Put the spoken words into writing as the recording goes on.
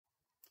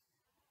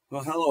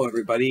Well, hello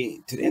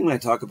everybody. Today I'm going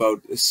to talk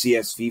about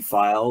CSV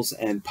files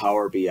and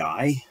Power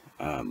BI.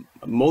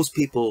 Most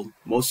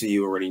of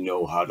you already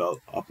know how to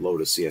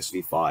upload a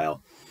CSV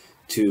file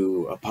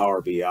to a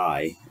Power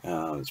BI.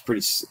 It's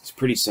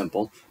pretty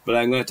simple, but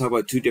I'm going to talk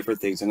about two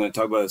different things. I'm going to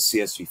talk about a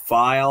CSV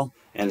file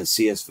and a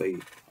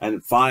CSV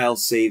and file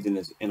saved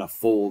in a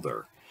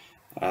folder.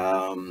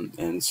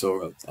 And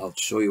so I'll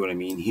show you what I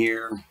mean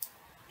here.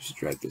 Just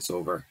drag this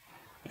over.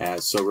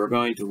 So we're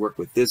going to work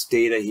with this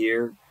data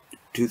here.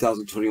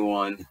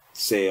 2021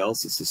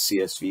 sales. It's a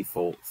CSV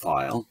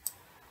file,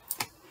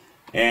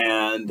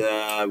 and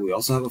we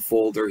also have a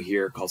folder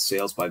here called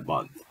sales by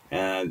month,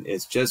 and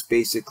it's just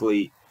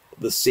basically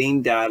the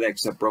same data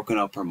except broken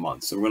out per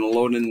month. So we're going to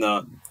load in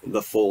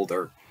the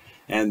folder,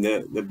 and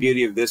the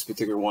beauty of this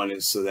particular one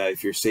is so that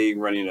if you're say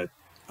running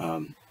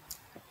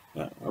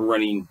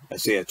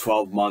say a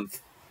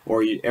 12-month,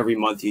 or every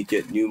month you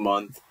get new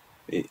month,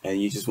 and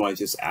you just want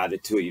to just add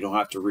it to it. You don't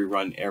have to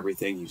rerun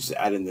everything. You just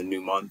add in the new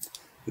month.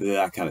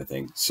 That kind of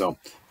thing. So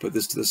put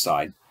this to the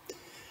side.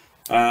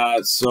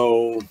 Let's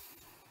look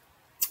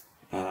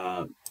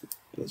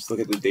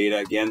at the data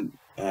again.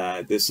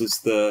 This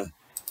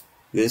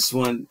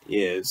one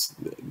is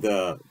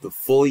the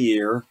full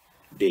year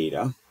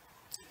data,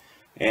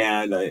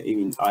 and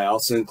I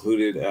also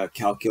included a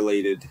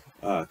calculated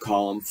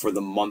column for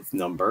the month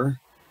number.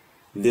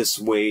 This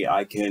way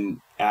I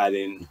can add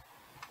in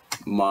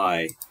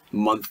my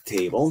month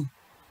table,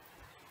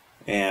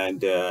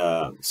 and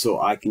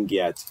so I can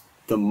get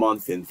the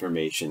month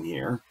information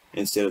here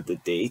instead of the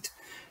date,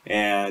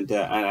 and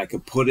I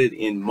could put it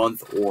in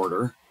month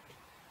order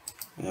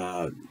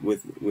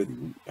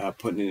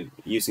putting in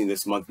using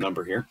this month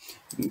number here,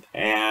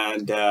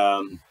 and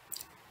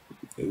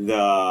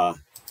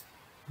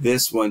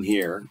this one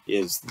here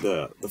is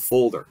the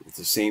folder. It's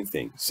the same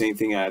thing.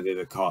 I added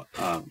a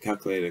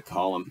calculated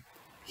column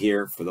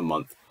here for the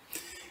month,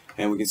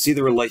 and we can see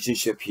the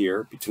relationship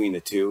here between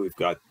the two. We've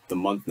got the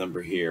month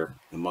number here,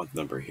 the month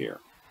number here.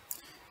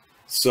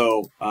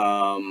 So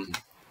as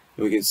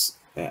we can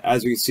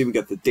see, we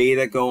got the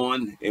data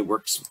going. It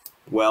works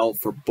well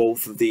for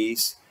both of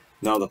these.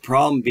 Now the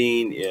problem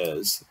being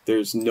is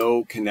there's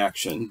no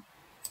connection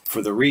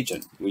for the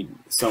region.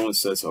 Someone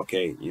says,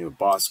 okay,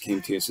 boss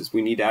came to you and says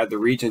we need to add the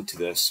region to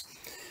this,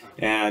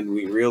 and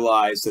we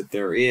realize that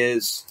there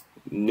is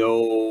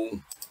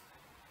no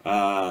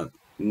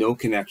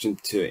connection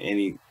to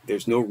any.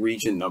 There's no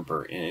region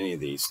number in any of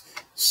these.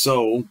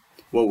 So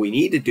what we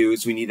need to do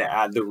is we need to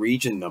add the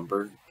region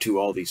number to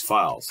all these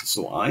files.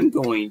 So I'm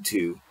going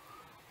to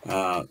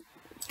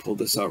pull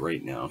this out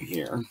right now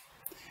here.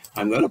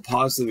 I'm going to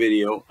pause the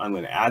video. I'm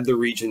going to add the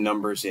region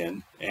numbers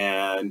in,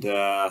 and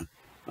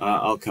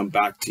I'll come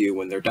back to you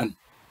when they're done.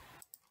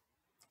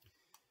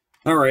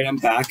 All right, I'm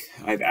back.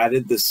 I've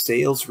added the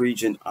sales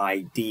region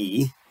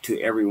ID to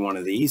every one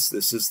of these.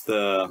 This is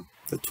the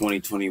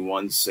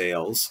 2021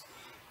 sales.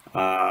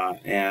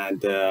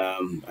 And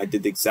I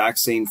did the exact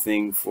same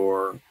thing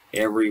for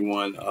every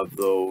one of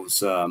those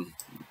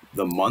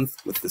the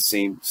month with the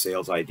same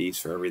sales IDs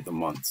for every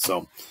month.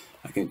 So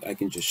I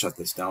can just shut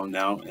this down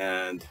now,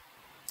 and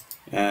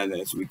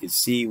as we can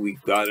see,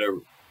 we've got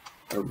a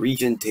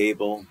region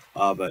table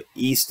of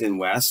East and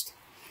West,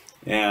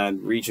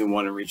 and region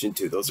 1 and region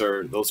 2. Those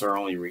are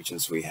only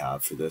regions we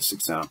have for this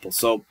example.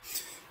 So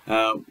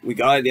we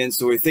got it in.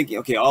 So we're thinking,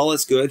 okay, all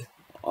is good.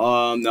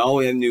 Now all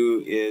we have to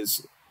do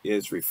is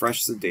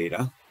refresh the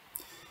data,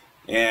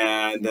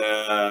 and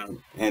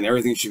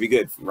everything should be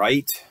good,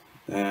 right?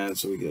 And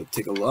so we go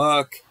take a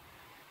look,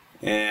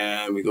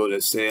 and we go to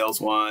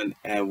sales one,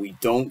 and we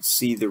don't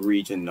see the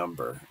region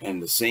number.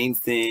 And the same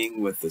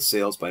thing with the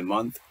sales by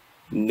month,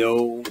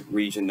 no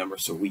region number.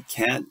 So we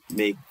can't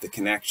make the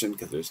connection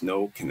because there's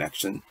no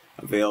connection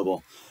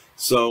available.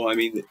 So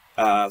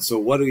so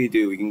what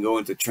do? We can go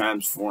into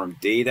transform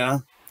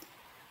data,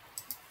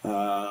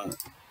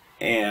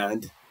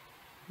 and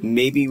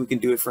maybe we can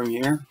do it from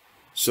here.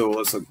 So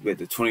let's look at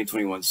the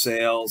 2021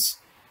 sales.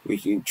 We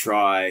can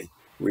try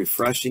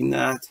refreshing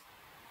that,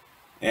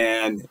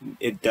 and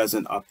it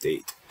doesn't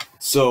update.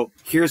 So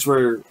here's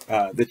where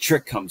the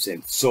trick comes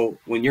in. So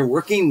when you're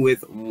working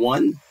with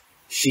one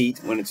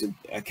sheet, when it's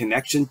a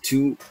connection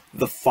to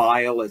the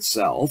file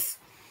itself,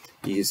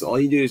 all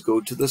you do is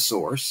go to the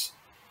source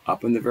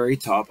up in the very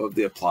top of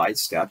the applied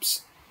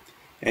steps,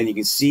 and you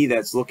can see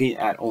that's looking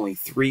at only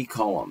 3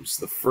 columns,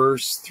 the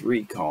first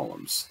 3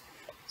 columns.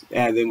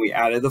 And then we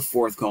added the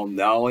 4th column.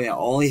 Now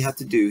all you have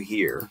to do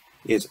here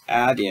is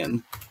add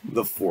in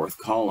the 4th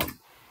column.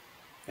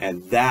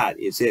 And that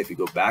is it. If you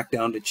go back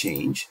down to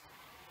change,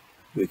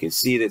 we can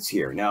see that's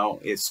here. Now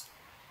it's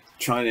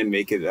trying to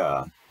make it,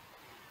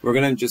 we're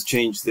going to just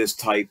change this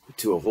type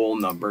to a whole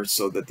number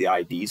so that the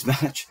IDs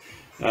match.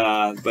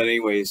 But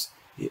anyways,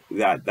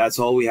 that's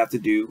all we have to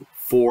do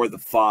for the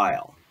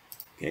file.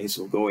 Okay,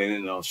 so we'll go in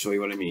and I'll show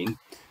you what I mean.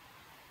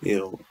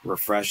 It'll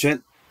refresh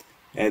it.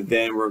 And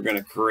then we're going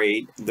to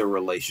create the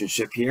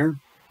relationship here.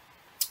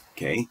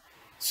 Okay,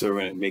 so we're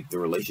going to make the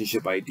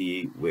relationship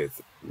ID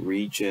with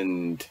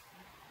region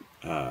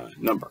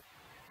number.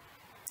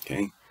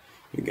 Okay,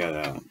 We got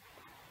a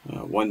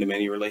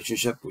one-to-many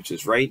relationship, which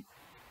is right.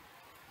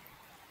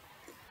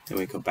 Then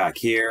we come back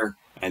here,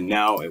 and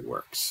now it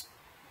works.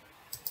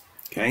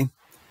 Okay,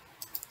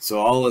 so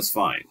all is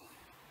fine.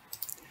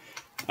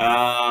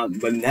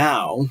 But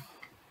now,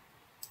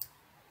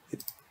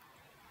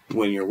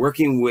 when you're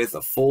working with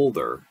a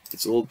folder,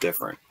 it's a little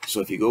different.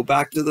 So if you go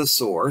back to the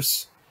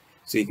source,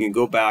 so you can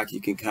go back, you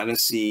can kind of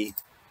see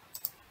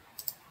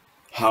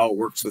how it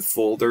works with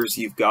folders.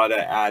 You've got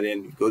to add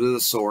in, go to the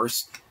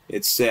source.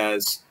 It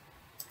says,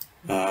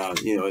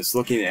 it's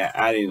looking at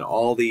adding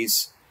all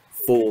these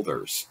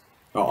folders,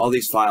 all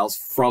these files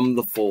from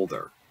the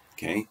folder,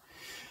 okay?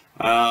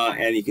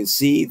 And you can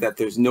see that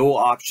there's no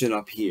option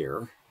up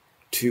here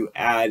to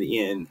add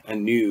in a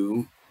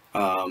new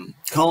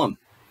column.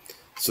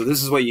 So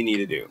this is what you need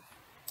to do,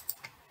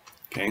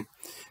 okay?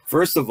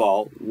 First of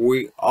all,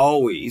 we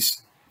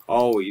always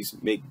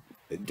make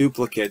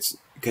duplicates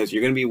because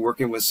you're going to be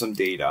working with some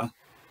data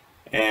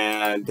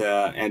and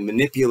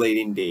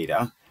manipulating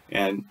data,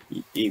 and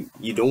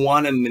you don't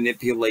want to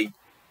manipulate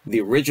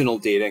the original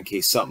data in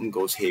case something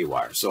goes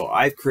haywire. So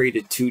I've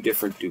created two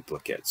different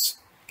duplicates,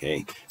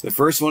 okay? The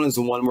first one is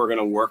the one we're going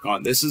to work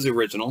on. This is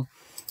original.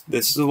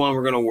 This is the one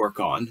we're going to work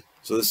on.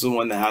 So this is the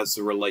one that has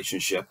the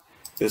relationship.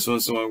 This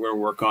one's the one we're going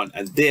to work on.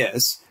 And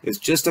this is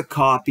just a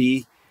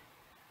copy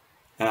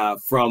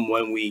from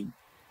when we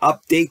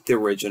update the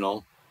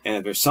original. And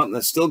if there's something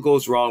that still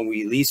goes wrong,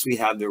 at least we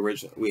have the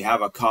original. We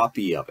have a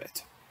copy of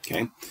it.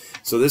 Okay.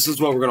 So this is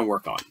what we're going to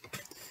work on.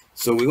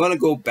 So we want to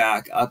go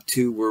back up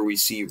to where we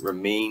see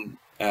rename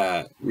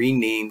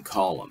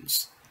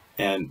columns,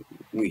 and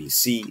we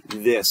see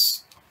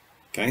this.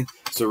 Okay.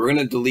 So we're going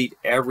to delete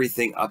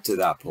everything up to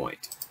that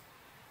point.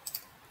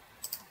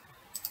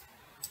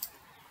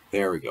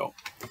 There we go.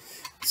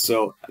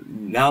 So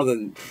now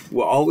then,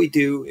 well, all we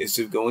do is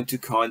to go into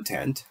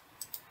content,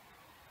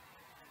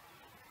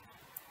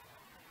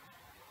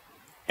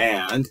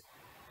 and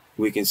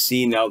we can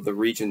see now the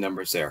region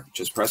numbers there.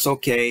 Just press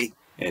OK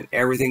and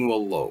everything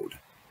will load.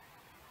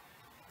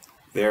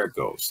 There it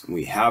goes.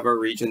 We have our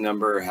region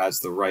number, it has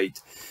the right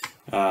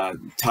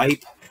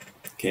type.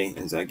 Okay,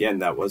 and again,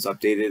 that was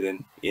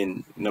updated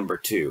in number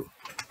 2.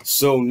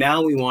 So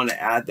now we want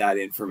to add that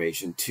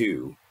information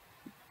to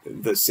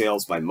the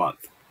sales by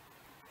month.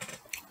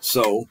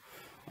 So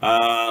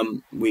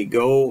we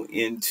go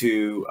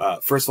into,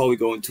 first of all, we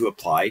go into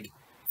applied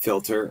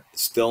filter,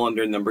 still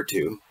under number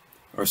 2,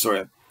 or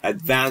sorry,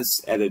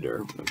 advanced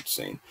editor, I'm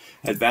saying,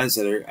 advanced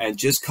editor, and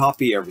just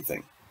copy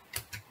everything.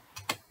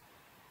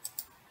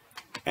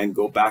 And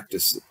go back to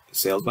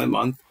sales by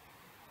month,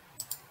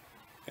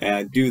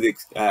 and do the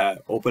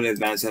open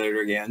advanced editor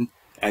again,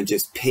 and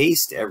just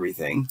paste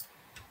everything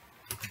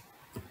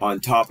on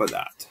top of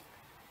that.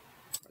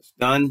 Press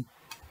done.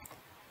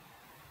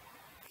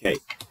 Okay,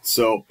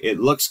 so it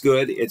looks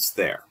good, it's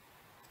there.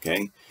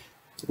 Okay,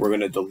 we're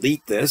going to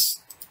delete this.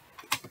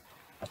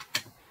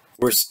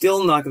 We're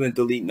still not going to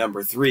delete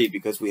number 3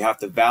 because we have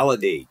to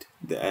validate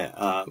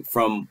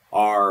from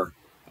our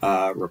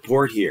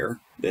report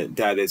here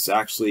that it's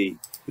actually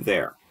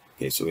there.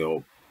 Okay, so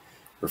we'll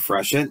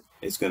refresh it.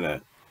 It's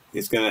gonna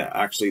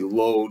actually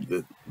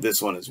load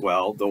this one as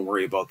well. Don't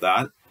worry about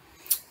that.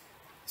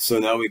 So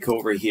now we go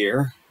over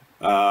here,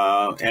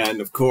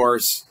 and of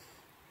course,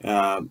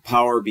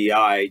 Power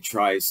BI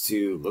tries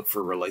to look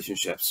for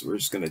relationships. We're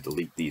just going to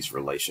delete these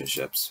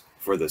relationships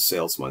for the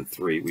sales month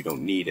 3. We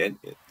don't need it.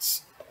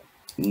 It's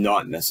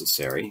not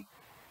necessary.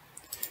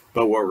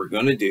 But what we're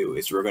going to do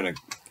is we're going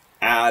to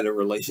add a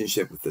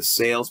relationship with the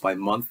sales by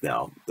month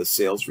now, the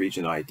sales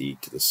region ID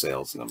to the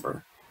sales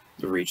number,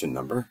 the region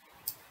number.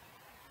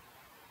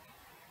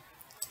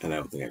 And I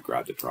don't think I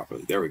grabbed it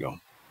properly. There we go.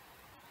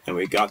 And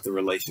we got the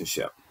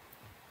relationship.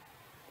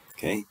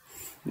 Okay.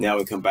 Now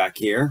we come back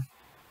here.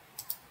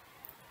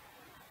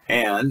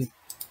 And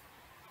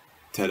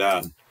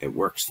ta-da, it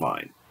works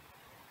fine.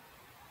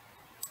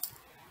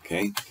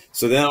 Okay.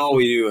 So then all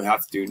we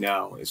have to do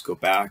now is go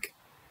back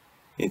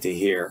into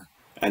here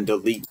and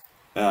delete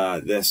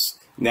this.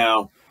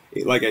 Now,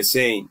 like I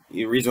say,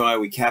 the reason why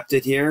we kept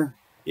it here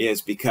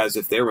is because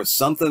if there was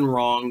something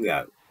wrong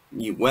that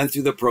you went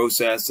through the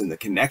process and the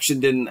connection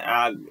didn't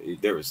add,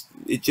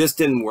 it just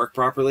didn't work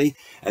properly,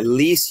 at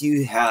least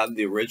you have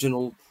the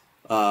original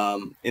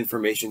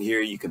information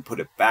here. You can put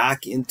it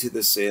back into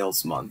the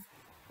sales month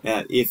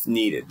if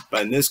needed.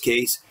 But in this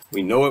case,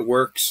 we know it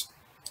works.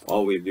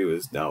 All we do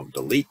is now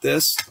delete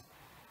this,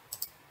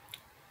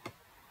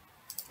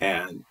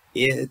 and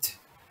it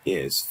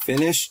is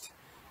finished.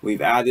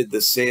 We've added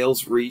the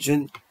sales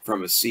region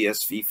from a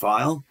CSV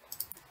file,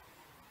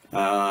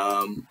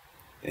 and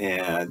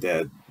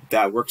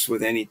that works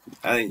with any.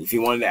 I think if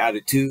you wanted to add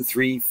 2,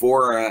 3,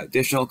 4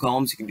 additional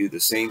columns, you can do the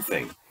same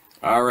thing.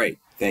 All right,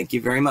 thank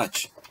you very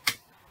much.